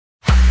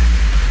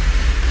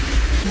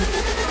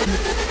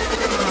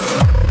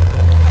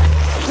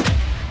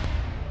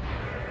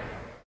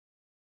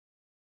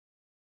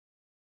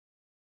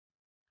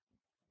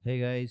Hey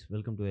guys,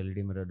 welcome to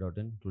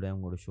ledmirror.in. Today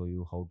I'm going to show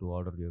you how to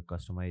order your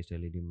customized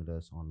LED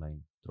mirrors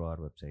online through our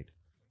website.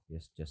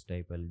 Yes, just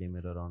type LED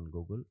mirror on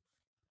Google.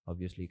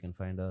 Obviously, you can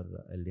find our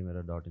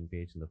ledmirror.in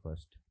page in the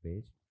first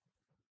page.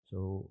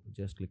 So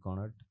just click on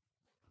it.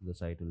 The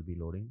site will be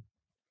loading,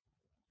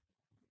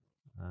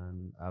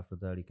 and after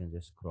that, you can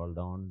just scroll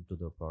down to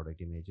the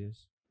product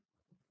images.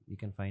 You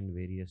can find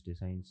various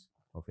designs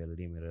of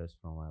LED mirrors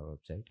from our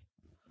website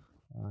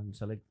and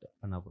select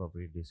an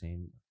appropriate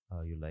design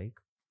you like.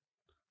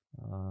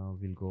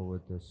 We'll go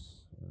with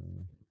this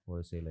what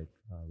I say, like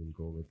we'll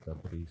go with the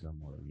Brisa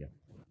model. Yeah,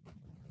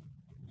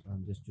 so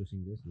I'm just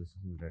choosing this is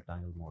a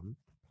rectangle model.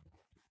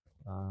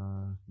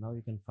 Now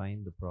you can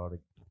find the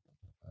product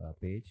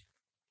page,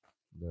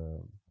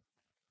 the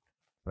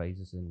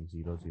prices in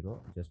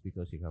 00, just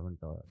because you haven't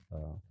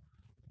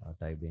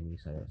typed any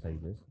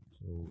sizes.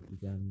 So you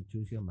can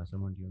choose your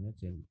measurement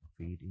units in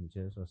feet,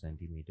 inches or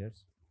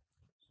centimeters.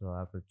 So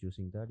after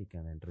choosing that, you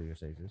can enter your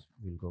sizes.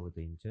 We'll go with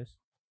the inches,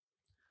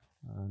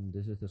 and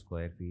this is the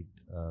square feet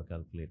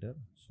calculator.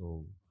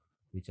 So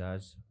we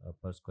charge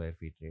per square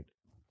feet rate.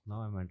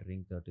 Now I'm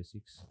entering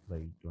 36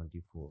 by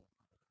 24,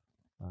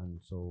 and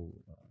so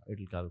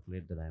it'll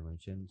calculate the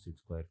dimension 6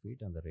 square feet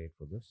and the rate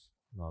for this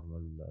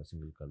normal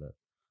single color.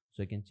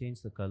 So you can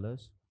change the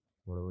colors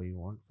whatever you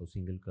want. For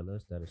single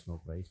colors there is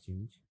no price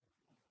change,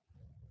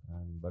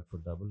 and but for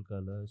double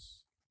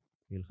colors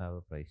you'll have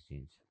a price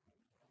change.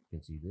 You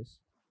can see this.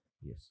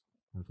 Yes,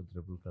 and for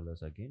triple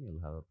colors again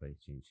you'll have a price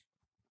change.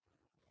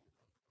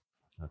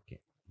 Okay,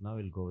 now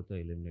we'll go with the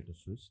illuminated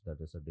switch.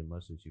 That is a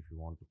dimmer switch. If you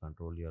want to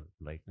control your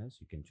brightness,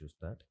 you can choose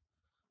that.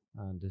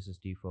 And this is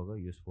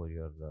defogger, used for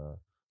your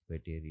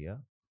wet area.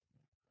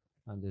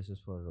 And this is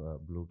for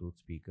Bluetooth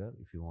speaker.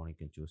 If you want, you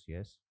can choose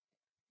yes.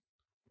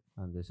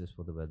 And this is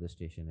for the weather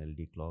station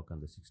LED clock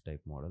and the 6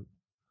 type model.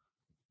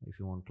 If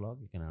you want clock,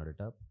 you can add it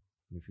up.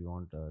 If you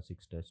want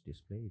 6 touch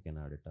display, you can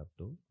add it up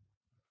too.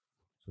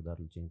 So that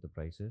will change the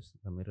prices.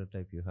 The mirror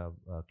type, you have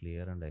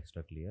clear and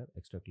extra clear.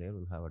 Extra clear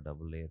will have a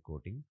double layer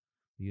coating.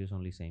 We use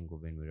only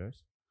Saint-Gobain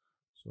mirrors.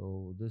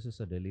 So this is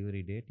a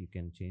delivery date. You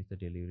can change the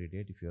delivery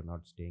date if you're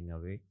not staying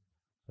away.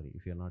 Sorry,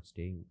 if you're not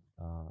staying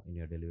in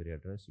your delivery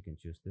address, you can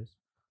choose this.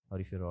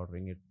 Or if you're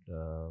ordering it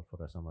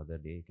for some other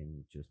day, you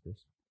can choose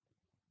this.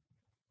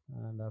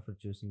 And after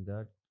choosing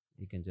that,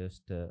 you can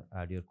just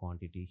add your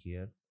quantity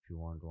here. If you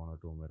want 1 or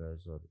 2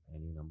 mirrors or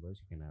any numbers,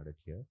 you can add it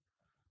here.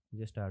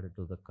 Just add it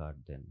to the cart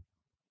then.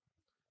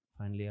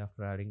 Finally,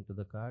 after adding to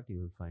the cart, you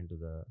will find to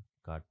the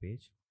cart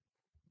page.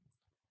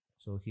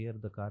 So here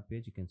the cart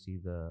page, you can see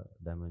the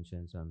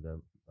dimensions and the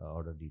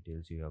order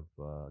details you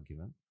have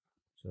given.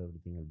 So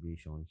everything will be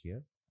shown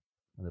here,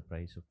 and the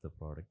price of the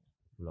product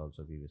will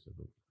also be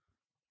visible.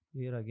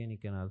 Here again, you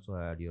can also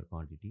add your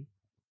quantity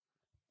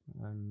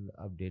and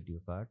update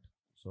your cart.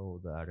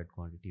 So the added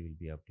quantity will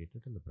be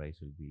updated and the price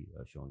will be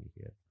shown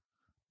here.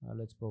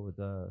 Let's go with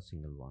the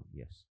single one.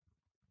 Yes,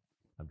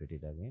 update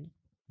it again.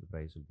 The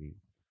price will be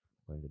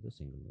going to the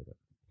single mirror.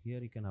 Here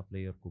you can apply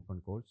your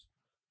coupon codes.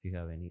 If you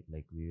have any,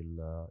 like we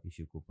will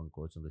issue coupon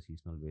codes on the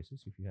seasonal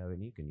basis. If you have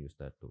any, you can use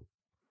that too.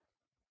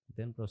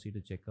 Then proceed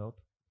to checkout.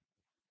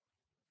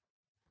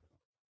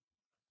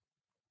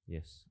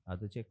 Yes,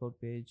 at the checkout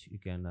page, you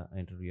can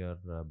enter your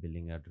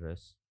billing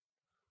address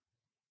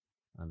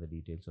and the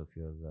details of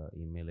your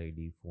email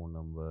ID, phone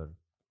number,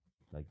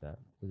 like that.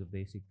 So the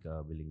basic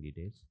billing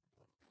details.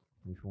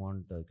 If you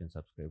want, you can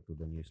subscribe to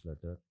the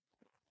newsletter,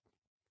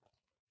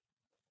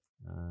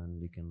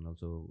 and you can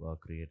also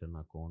create an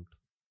account.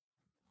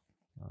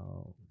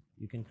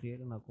 You can create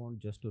an account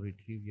just to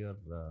retrieve your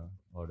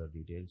order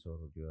details or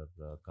your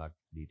cart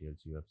details.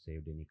 You have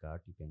saved any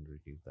cart, you can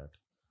retrieve that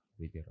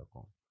with your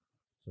account.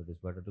 So it is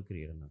better to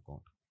create an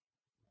account.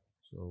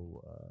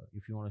 So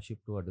if you want to ship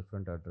to a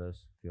different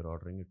address, if you're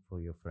ordering it for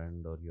your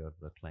friend or your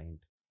client,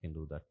 you can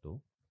do that too.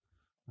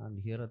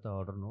 And here are the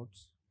order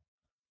notes.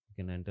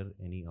 You can enter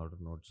any order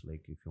notes,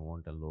 like if you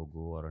want a logo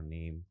or a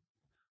name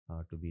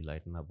to be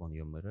lightened up on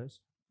your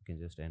mirrors, you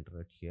can just enter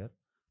it here.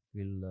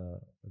 We'll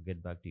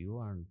get back to you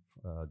and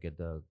get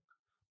the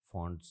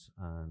fonts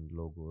and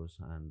logos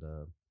and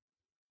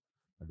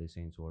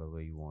designs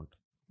whatever you want,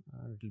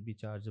 and it will be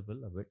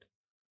chargeable a bit.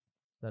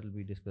 That will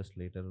be discussed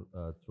later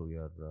through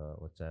your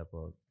WhatsApp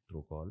or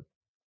through call.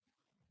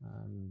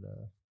 And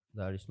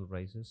the additional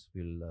prices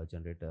will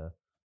generate a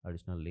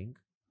additional link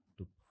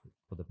to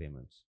for the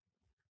payments.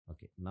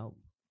 Okay, now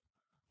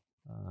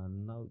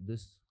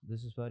this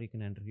is where you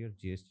can enter your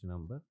GST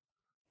number.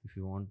 If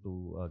you want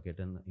to get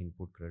an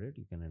input credit,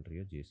 you can enter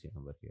your GST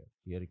number here.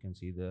 Here you can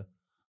see the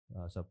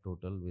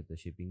subtotal with the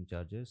shipping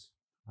charges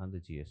and the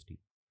GST.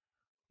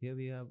 Here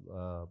we have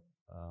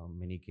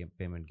many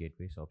payment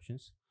gateways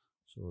options.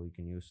 So you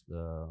can use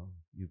the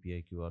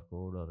UPI QR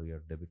code or your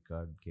debit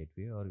card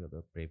gateway or your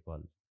the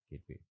PayPal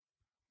gateway.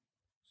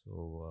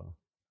 So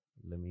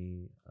let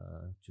me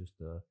choose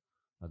the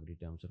agree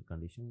terms and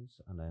conditions,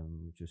 and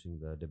I'm choosing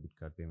the debit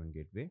card payment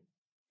gateway,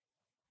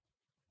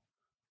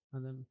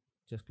 and then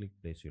just click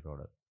place your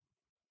order.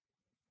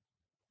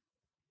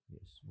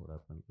 Yes, what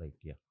happened, like,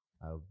 yeah,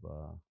 I have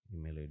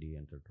email ID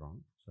entered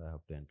wrong, so I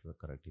have to enter the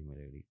correct email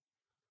ID.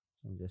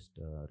 So I'm just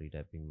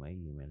retyping my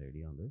email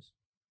ID on this.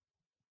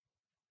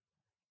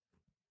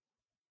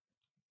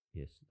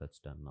 Yes, that's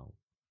done now.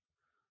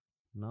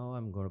 Now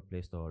I'm going to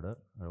place the order.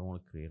 I don't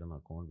want to create an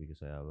account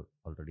because I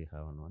already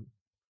have one,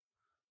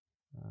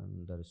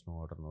 and there is no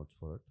order notes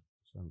for it.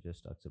 So I'm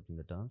just accepting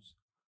the terms,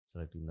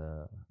 selecting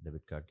the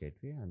debit card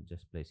gateway, and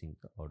just placing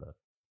the order.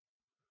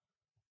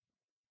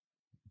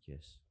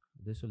 Yes,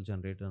 this will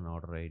generate an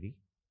order ID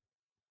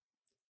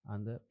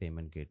and the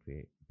payment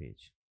gateway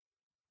page.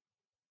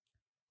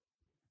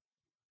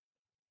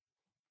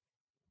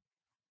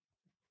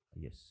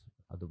 Yes,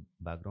 at the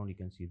background you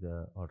can see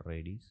the order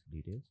IDs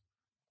details.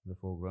 In the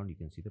foreground you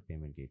can see the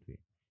payment gateway.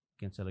 You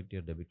can select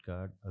your debit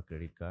card or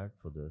credit card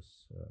for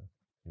this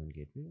payment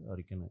gateway, or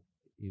you can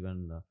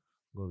even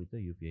go with the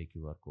UPI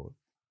QR code.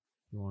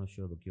 If you want to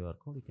show the QR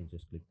code, you can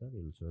just click that,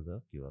 it will show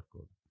the QR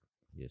code.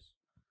 Yes,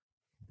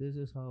 this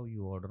is how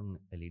you order an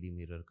LED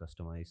mirror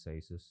customized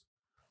sizes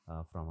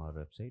from our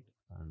website.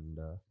 And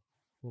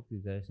hope you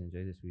guys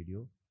enjoy this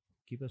video.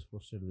 Keep us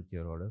posted with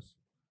your orders.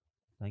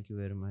 Thank you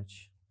very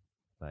much.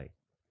 Bye.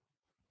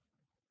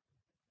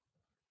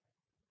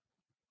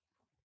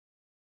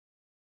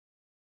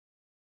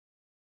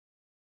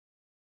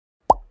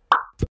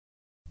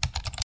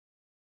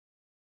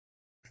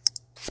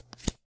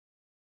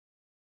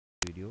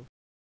 Video.